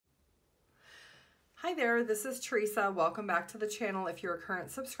Hi there, this is Teresa. Welcome back to the channel. If you're a current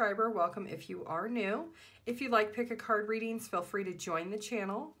subscriber, welcome if you are new. If you like pick a card readings, feel free to join the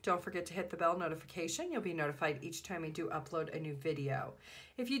channel. Don't forget to hit the bell notification. You'll be notified each time we do upload a new video.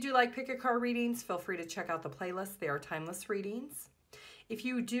 If you do like pick a card readings, feel free to check out the playlist. They are timeless readings. If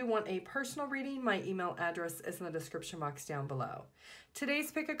you do want a personal reading, my email address is in the description box down below.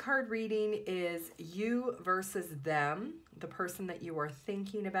 Today's pick a card reading is you versus them, the person that you are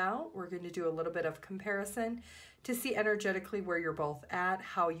thinking about. We're going to do a little bit of comparison to see energetically where you're both at,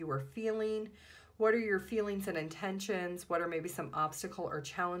 how you are feeling, what are your feelings and intentions, what are maybe some obstacle or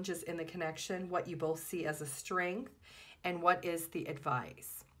challenges in the connection, what you both see as a strength, and what is the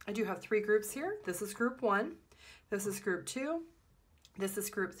advice. I do have 3 groups here. This is group 1, this is group 2, this is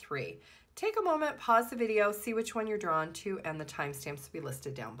group 3. Take a moment, pause the video, see which one you're drawn to, and the timestamps will be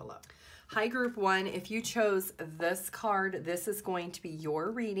listed down below. Hi, group 1. If you chose this card, this is going to be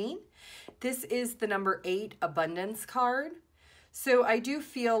your reading. This is the number 8 abundance card. So I do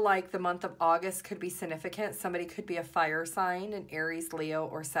feel like the month of August could be significant. Somebody could be a fire sign, an Aries, Leo,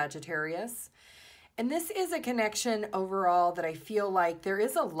 or Sagittarius. And this is a connection overall that I feel like there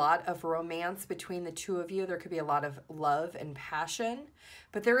is a lot of romance between the two of you. There could be a lot of love and passion,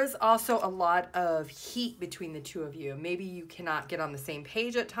 but there is also a lot of heat between the two of you. Maybe you cannot get on the same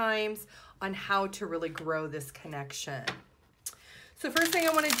page at times on how to really grow this connection. So first thing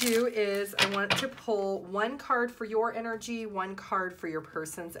I want to do is I want to pull 1 card for your energy, 1 card for your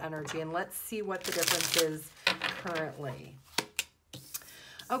person's energy, and let's see what the difference is currently.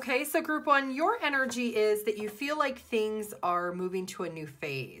 Okay, so group 1, your energy is that you feel like things are moving to a new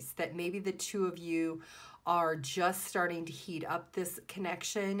phase, that maybe the two of you are just starting to heat up this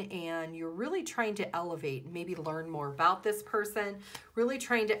connection and you're really trying to elevate, maybe learn more about this person, really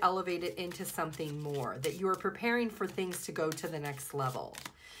trying to elevate it into something more, that you are preparing for things to go to the next level.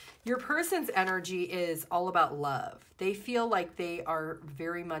 Your person's energy is all about love. They feel like they are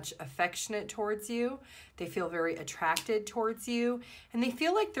very much affectionate towards you. They feel very attracted towards you. And they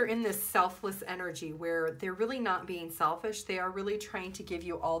feel like they're in this selfless energy where they're really not being selfish. They are really trying to give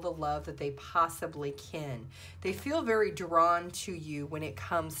you all the love that they possibly can. They feel very drawn to you when it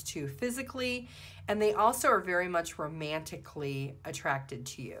comes to physically, and they also are very much romantically attracted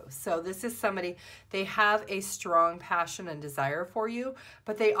to you. So this is somebody, they have a strong passion and desire for you,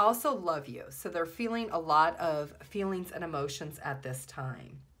 but they also love you. So they're feeling a lot of feelings and emotions at this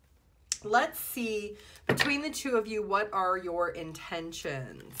time. Let's see, between the two of you, what are your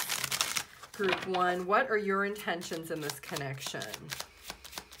intentions? Group 1, what are your intentions in this connection?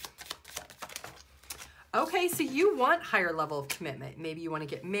 Okay, so you want higher level of commitment. Maybe you want to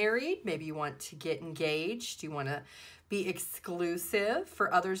get married. Maybe you want to get engaged. You want to be exclusive.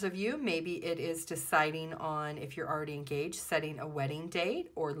 For others of you, maybe it is deciding on, if you're already engaged, setting a wedding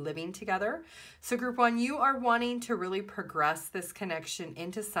date or living together. So group 1, you are wanting to really progress this connection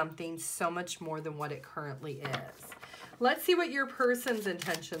into something so much more than what it currently is. Let's see what your person's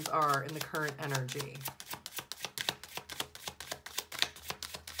intentions are in the current energy.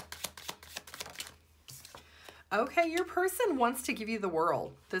 Okay, your person wants to give you the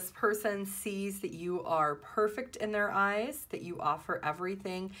world. This person sees that you are perfect in their eyes, that you offer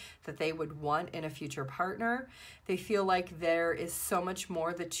everything that they would want in a future partner. They feel like there is so much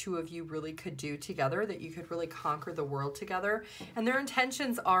more the two of you really could do together, that you could really conquer the world together. And their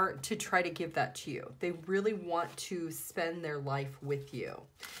intentions are to try to give that to you. They really want to spend their life with you.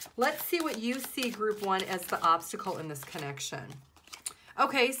 Let's see what you see, group 1, as the obstacle in this connection.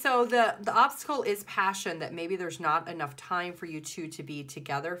 Okay, so the obstacle is passion, that maybe there's not enough time for you two to be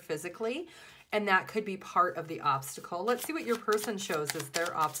together physically, and that could be part of the obstacle. Let's see what your person shows as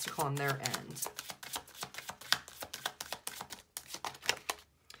their obstacle on their end.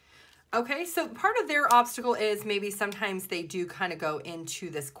 Okay, so part of their obstacle is maybe sometimes they do kind of go into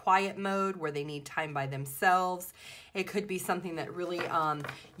this quiet mode where they need time by themselves. It could be something that really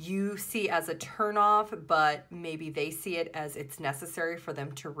you see as a turnoff, but maybe they see it as it's necessary for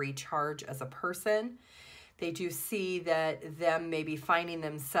them to recharge as a person. They do see that them maybe finding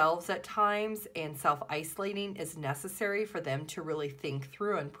themselves at times and self-isolating is necessary for them to really think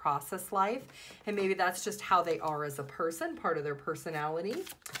through and process life. And maybe that's just how they are as a person, part of their personality.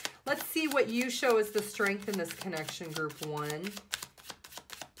 Let's see what you show as the strength in this connection, group 1.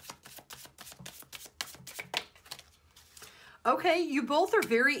 Okay, you both are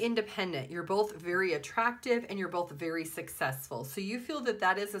very independent. You're both very attractive and you're both very successful. So you feel that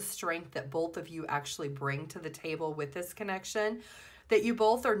that is a strength that both of you actually bring to the table with this connection, that you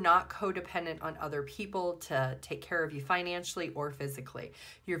both are not codependent on other people to take care of you financially or physically.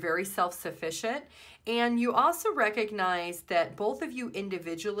 You're very self-sufficient And you also recognize that both of you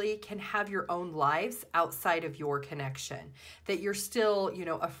individually can have your own lives outside of your connection, that you're still, you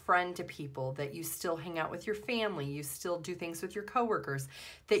know, a friend to people, that you still hang out with your family, you still do things with your coworkers,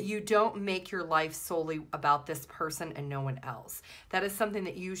 that you don't make your life solely about this person and no one else. That is something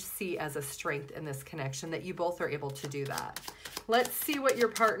that you see as a strength in this connection, that you both are able to do that. Let's see what your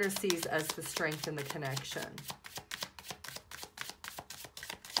partner sees as the strength in the connection.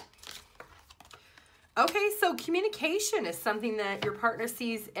 Okay, so communication is something that your partner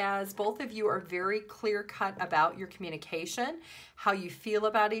sees as both of you are very clear-cut about your communication, how you feel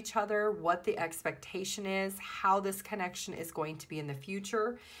about each other, what the expectation is, how this connection is going to be in the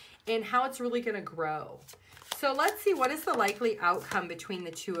future, and how it's really going to grow. So let's see, what is the likely outcome between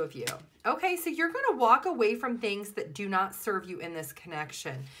the two of you? Okay, so you're going to walk away from things that do not serve you in this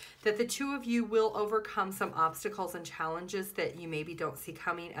connection, that the two of you will overcome some obstacles and challenges that you maybe don't see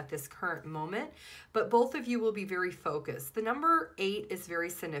coming at this current moment, but both of you will be very focused. The number 8 is very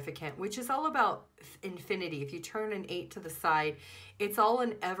significant, which is all about infinity. If you turn an 8 to the side, it's all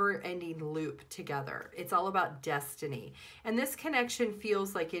an ever-ending loop together. It's all about destiny. And this connection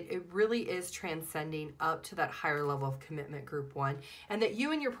feels like it really is transcending up to that higher level of commitment, group 1, and that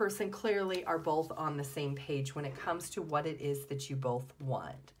you and your person clearly are both on the same page when it comes to what it is that you both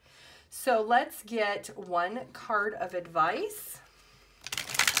want. So let's get one card of advice.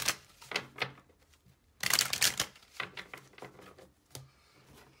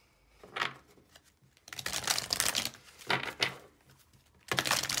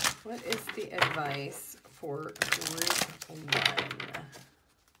 What is the advice for group 1?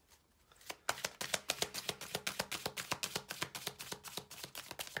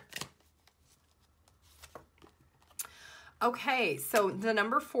 Okay, so the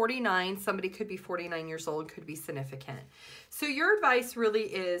number 49, somebody could be 49 years old, could be significant. So your advice really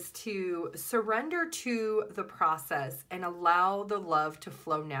is to surrender to the process and allow the love to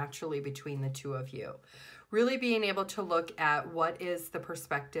flow naturally between the two of you. Really being able to look at what is the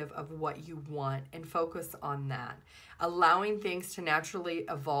perspective of what you want and focus on that. Allowing things to naturally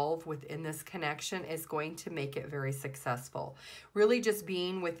evolve within this connection is going to make it very successful. Really just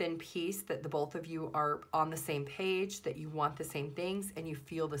being within peace, that the both of you are on the same page, that you want the same things and you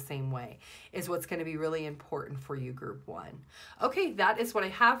feel the same way is what's going to be really important for you, group 1. Okay, that is what I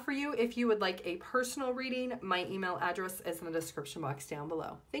have for you. If you would like a personal reading, my email address is in the description box down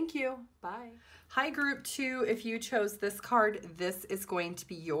below. Thank you. Bye. Hi, group 2. If you chose this card, this is going to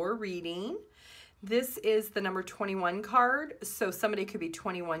be your reading. This is the number 21 card, so somebody could be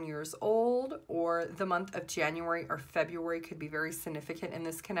 21 years old, or the month of January or February could be very significant in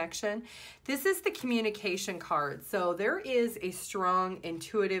this connection. This is the communication card, so there is a strong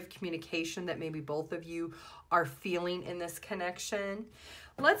intuitive communication that maybe both of you are feeling in this connection.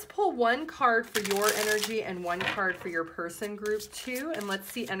 Let's pull one card for your energy and one card for your person, group 2, and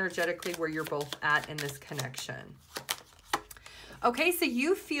let's see energetically where you're both at in this connection. Okay, so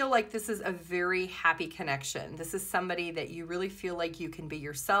you feel like this is a very happy connection. This is somebody that you really feel like you can be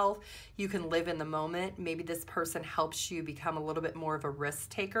yourself. You can live in the moment. Maybe this person helps you become a little bit more of a risk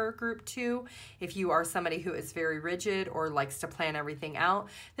taker, group 2. If you are somebody who is very rigid or likes to plan everything out,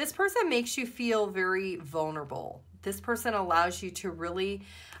 this person makes you feel very vulnerable. This person allows you to really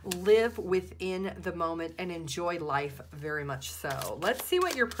live within the moment and enjoy life very much so. Let's see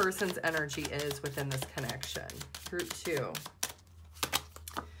what your person's energy is within this connection, group 2.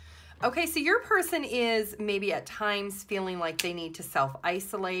 Okay, so your person is maybe at times feeling like they need to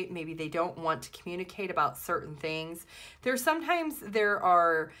self-isolate. Maybe they don't want to communicate about certain things. Sometimes there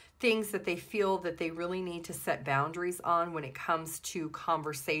are things that they feel that they really need to set boundaries on when it comes to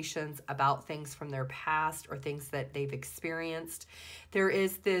conversations about things from their past or things that they've experienced. There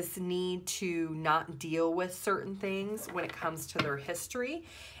is this need to not deal with certain things when it comes to their history.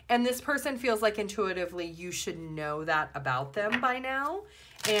 And this person feels like intuitively you should know that about them by now.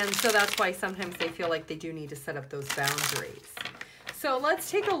 And so that's why sometimes they feel like they do need to set up those boundaries. So let's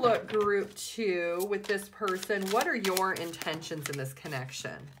take a look, group 2, with this person. What are your intentions in this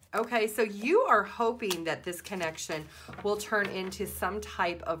connection? Okay, so you are hoping that this connection will turn into some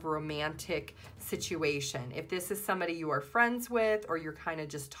type of romantic situation. If this is somebody you are friends with or you're kind of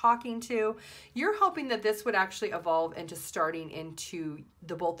just talking to, you're hoping that this would actually evolve into starting into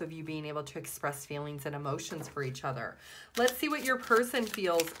the both of you being able to express feelings and emotions for each other. Let's see what your person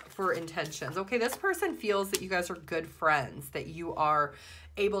feels for intentions. Okay, this person feels that you guys are good friends, that you are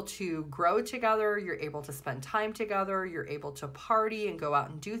able to grow together, you're able to spend time together, you're able to party and go out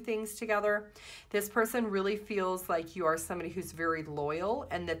and do things together. This person really feels like you are somebody who's very loyal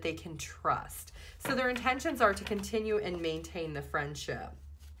and that they can trust. So their intentions are to continue and maintain the friendship.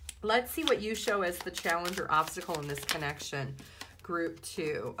 Let's see what you show as the challenge or obstacle in this connection. Group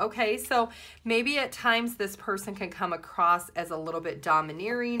 2. Okay, so maybe at times this person can come across as a little bit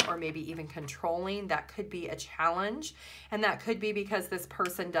domineering or maybe even controlling. That could be a challenge, and that could be because this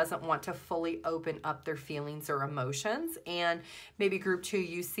person doesn't want to fully open up their feelings or emotions. And maybe group 2,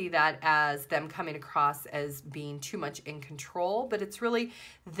 you see that as them coming across as being too much in control, but it's really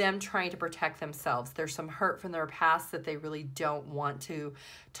them trying to protect themselves. There's some hurt from their past that they really don't want to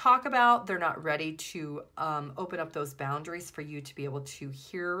talk about. They're not ready to open up those boundaries for you to be able to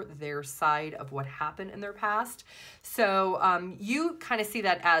hear their side of what happened in their past. So you kind of see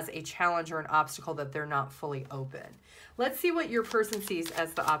that as a challenge or an obstacle that they're not fully open. Let's see what your person sees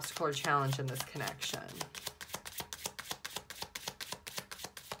as the obstacle or challenge in this connection.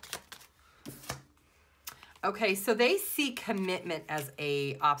 Okay, so they see commitment as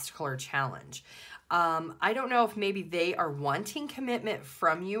a obstacle or challenge. I don't know if maybe they are wanting commitment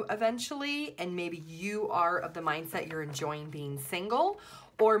from you eventually, and maybe you are of the mindset you're enjoying being single,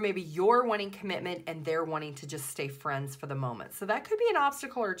 or maybe you're wanting commitment and they're wanting to just stay friends for the moment. So that could be an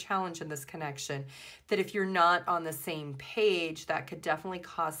obstacle or challenge in this connection, that if you're not on the same page, that could definitely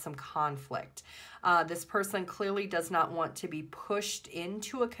cause some conflict. This person clearly does not want to be pushed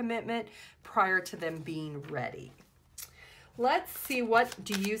into a commitment prior to them being ready. Let's see, what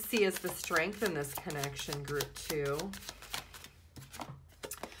do you see as the strength in this connection, group 2?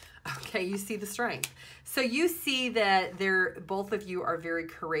 Okay, you see the strength. So you see that both of you are very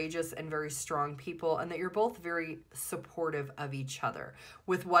courageous and very strong people, and that you're both very supportive of each other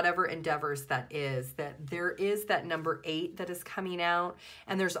with whatever endeavors that is. That there is that number 8 that is coming out,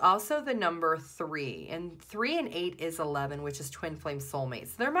 and there's also the number 3. And 3 and 8 is 11, which is twin flame soulmates.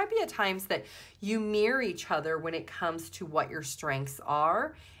 So there might be at times that you mirror each other when it comes to what your strengths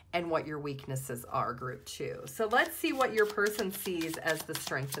are and what your weaknesses are, group 2. So let's see what your person sees as the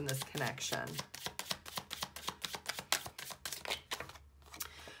strength in this connection.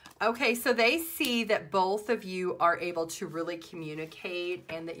 Okay, so they see that both of you are able to really communicate,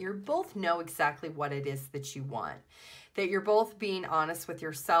 and that you both know exactly what it is that you want. That you're both being honest with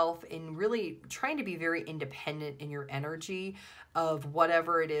yourself and really trying to be very independent in your energy of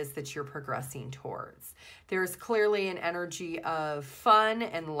whatever it is that you're progressing towards. There's clearly an energy of fun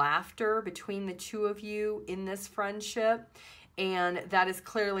and laughter between the two of you in this friendship. And that is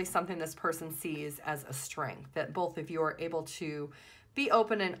clearly something this person sees as a strength, that both of you are able to be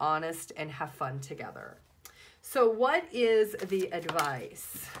open and honest and have fun together. So what is the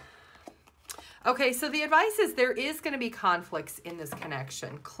advice? Okay, so the advice is there is going to be conflicts in this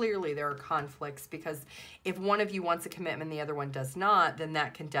connection. Clearly there are conflicts, because if one of you wants a commitment and the other one does not, then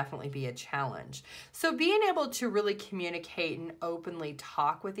that can definitely be a challenge. So being able to really communicate and openly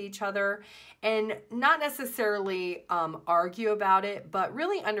talk with each other, and not necessarily argue about it, but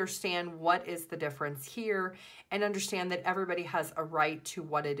really understand what is the difference here, and understand that everybody has a right to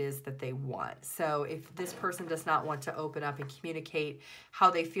what it is that they want. So if this person does not want to open up and communicate how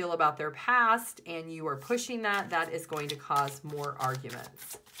they feel about their past, and you are pushing that, that is going to cause more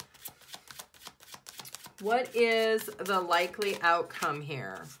arguments. What is the likely outcome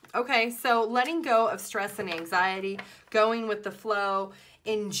here? Okay, so letting go of stress and anxiety, going with the flow,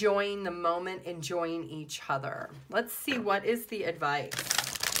 enjoying the moment, enjoying each other. Let's see, what is the advice?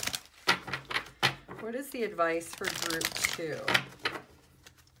 What is the advice for group 2?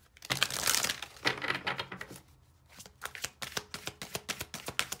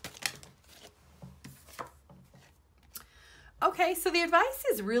 Okay, so the advice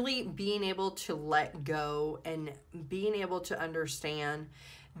is really being able to let go and being able to understand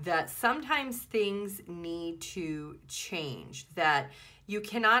that sometimes things need to change, that you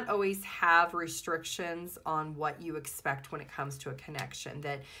cannot always have restrictions on what you expect when it comes to a connection,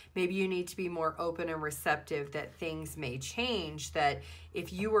 that maybe you need to be more open and receptive, that things may change, that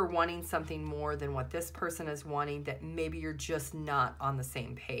if you are wanting something more than what this person is wanting, that maybe you're just not on the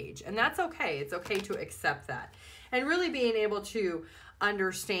same page. And that's okay. It's okay to accept that. And really being able to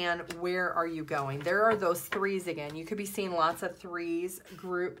understand, where are you going? There are those 3s again. You could be seeing lots of 3s,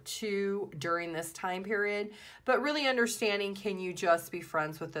 group 2, during this time period, but really understanding, can you just be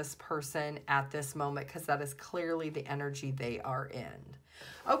friends with this person at this moment? Because that is clearly the energy they are in.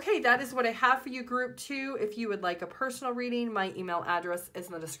 Okay, that is what I have for you, group 2. If you would like a personal reading, my email address is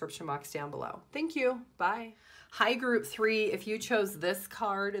in the description box down below. Thank you. Bye. Hi, group 3. If you chose this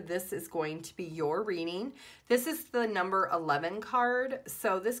card, this is going to be your reading. This is the number 11 card.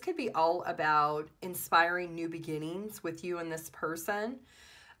 So this could be all about inspiring new beginnings with you and this person.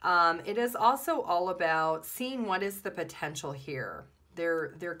 It is also all about seeing what is the potential here.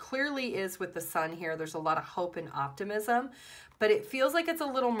 There clearly is with the sun here. There's a lot of hope and optimism, but it feels like it's a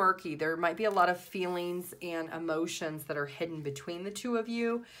little murky. There might be a lot of feelings and emotions that are hidden between the two of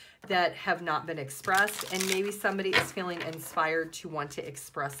you that have not been expressed, and maybe somebody is feeling inspired to want to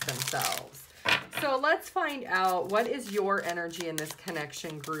express themselves. So let's find out, what is your energy in this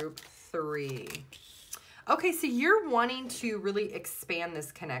connection, group 3? Okay, so you're wanting to really expand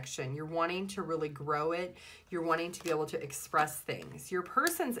this connection. You're wanting to really grow it. You're wanting to be able to express things. Your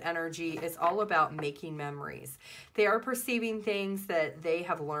person's energy is all about making memories. They are perceiving things that they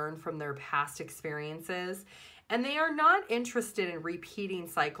have learned from their past experiences, and they are not interested in repeating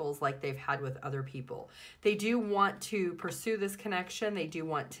cycles like they've had with other people. They do want to pursue this connection. They do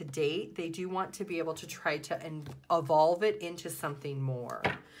want to date. They do want to be able to try to evolve it into something more.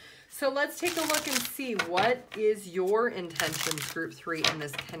 So let's take a look and see, what is your intentions, group 3, in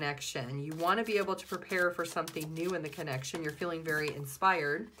this connection. You want to be able to prepare for something new in the connection. You're feeling very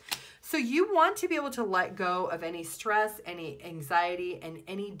inspired. So you want to be able to let go of any stress, any anxiety, and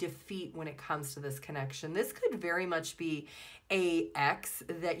any defeat when it comes to this connection. This could very much be an ex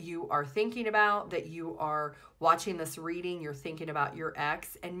that you are thinking about, that you are watching this reading, you're thinking about your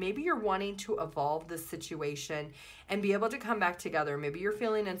ex, and maybe you're wanting to evolve this situation and be able to come back together. Maybe you're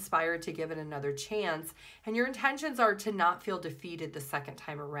feeling inspired to give it another chance, and your intentions are to not feel defeated the second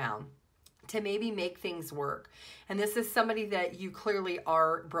time around, to maybe make things work. And this is somebody that you clearly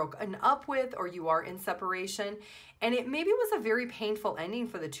are broken up with, or you are in separation, and it maybe was a very painful ending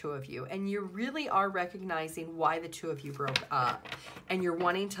for the two of you, and you really are recognizing why the two of you broke up, and you're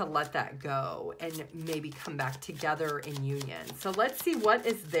wanting to let that go and maybe come back together in union. So let's see, what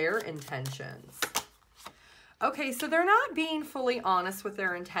is their intentions. Okay, so they're not being fully honest with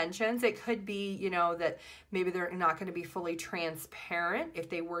their intentions. It could be, you know, that maybe they're not going to be fully transparent if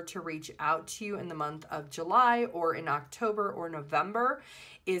they were to reach out to you in the month of July, or in October or November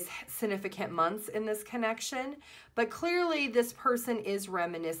is significant months in this connection. But clearly this person is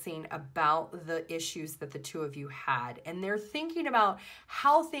reminiscing about the issues that the two of you had, and they're thinking about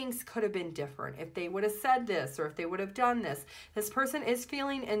how things could have been different if they would have said this, or if they would have done this. This person is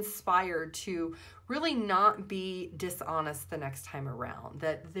feeling inspired to really not be dishonest the next time around,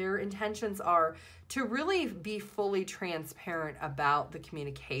 that their intentions are to really be fully transparent about the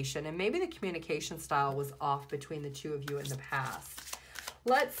communication, and maybe the communication style was off between the two of you in the past.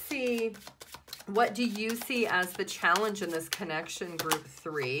 Let's see, what do you see as the challenge in this connection, group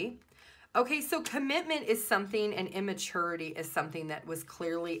 3? Okay, so commitment is something, and immaturity is something that was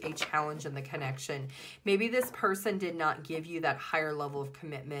clearly a challenge in the connection. Maybe this person did not give you that higher level of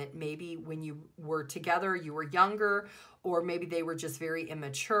commitment. Maybe when you were together, you were younger, or maybe they were just very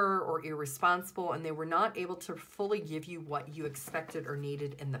immature or irresponsible, and they were not able to fully give you what you expected or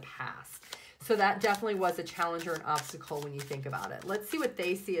needed in the past. So that definitely was a challenge or an obstacle when you think about it. Let's see what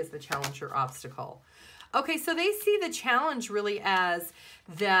they see as the challenge or obstacle. Okay, so they see the challenge really as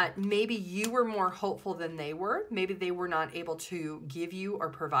that maybe you were more hopeful than they were. Maybe they were not able to give you or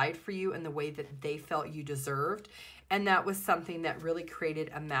provide for you in the way that they felt you deserved. And that was something that really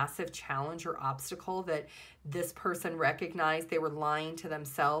created a massive challenge or obstacle, that this person recognized they were lying to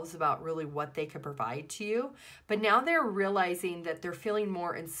themselves about really what they could provide to you. But now they're realizing that they're feeling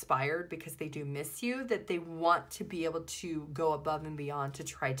more inspired because they do miss you, that they want to be able to go above and beyond to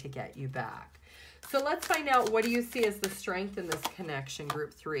try to get you back. So let's find out, what do you see as the strength in this connection,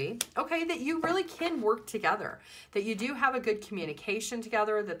 group 3? Okay, that you really can work together, that you do have a good communication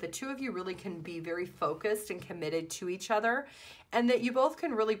together, that the two of you really can be very focused and committed to each other, and that you both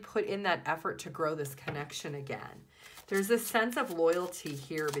can really put in that effort to grow this connection again. There's a sense of loyalty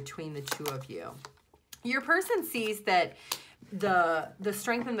here between the two of you. Your person sees that the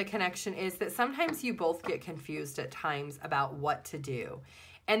strength in the connection is that sometimes you both get confused at times about what to do.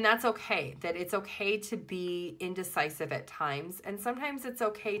 And that's okay, that it's okay to be indecisive at times. And sometimes it's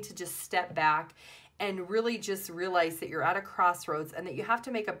okay to just step back and really just realize that you're at a crossroads and that you have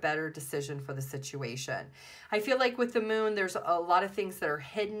to make a better decision for the situation. I feel like with the moon, there's a lot of things that are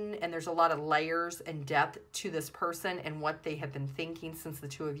hidden, and there's a lot of layers and depth to this person and what they have been thinking since the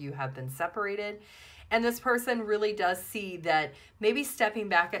two of you have been separated. And this person really does see that maybe stepping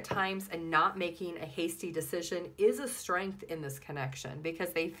back at times and not making a hasty decision is a strength in this connection, because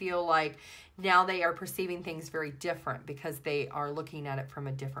they feel like now they are perceiving things very different because they are looking at it from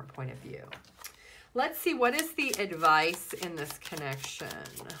a different point of view. Let's see, what is the advice in this connection?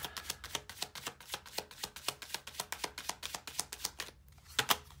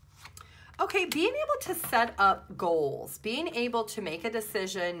 Okay, being able to set up goals, being able to make a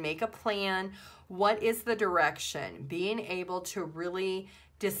decision, make a plan. What is the direction? Being able to really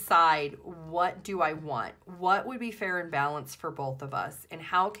decide, what do I want? What would be fair and balanced for both of us? And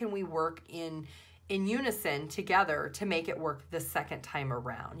how can we work in unison together to make it work the second time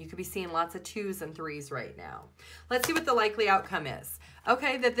around? You could be seeing lots of 2s and 3s right now. Let's see what the likely outcome is.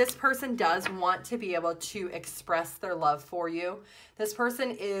 Okay, that this person does want to be able to express their love for you. This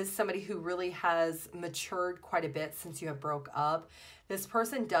person is somebody who really has matured quite a bit since you have broke up. This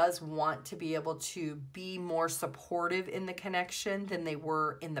person does want to be able to be more supportive in the connection than they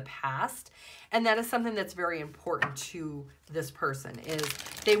were in the past. And that is something that's very important to this person, is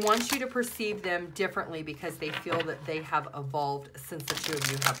they want you to perceive them differently because they feel that they have evolved since the two of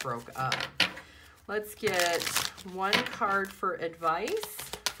you have broke up. Let's get one card for advice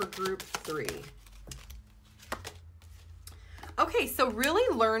for group 3. Okay, so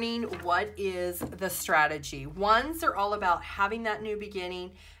really learning what is the strategy. Ones are all about having that new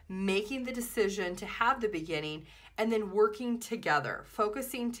beginning, making the decision to have the beginning, and then working together,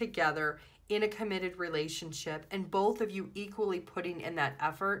 focusing together in a committed relationship, and both of you equally putting in that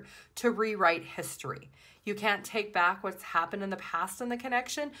effort to rewrite history. You can't take back what's happened in the past in the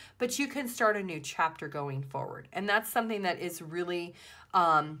connection, but you can start a new chapter going forward. And that's something that is really,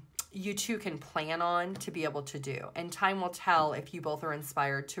 you two can plan on to be able to do. And time will tell if you both are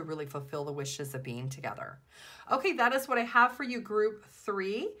inspired to really fulfill the wishes of being together. Okay, that is what I have for you, group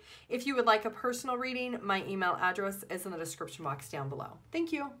 3. If you would like a personal reading, my email address is in the description box down below.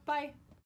 Thank you. Bye.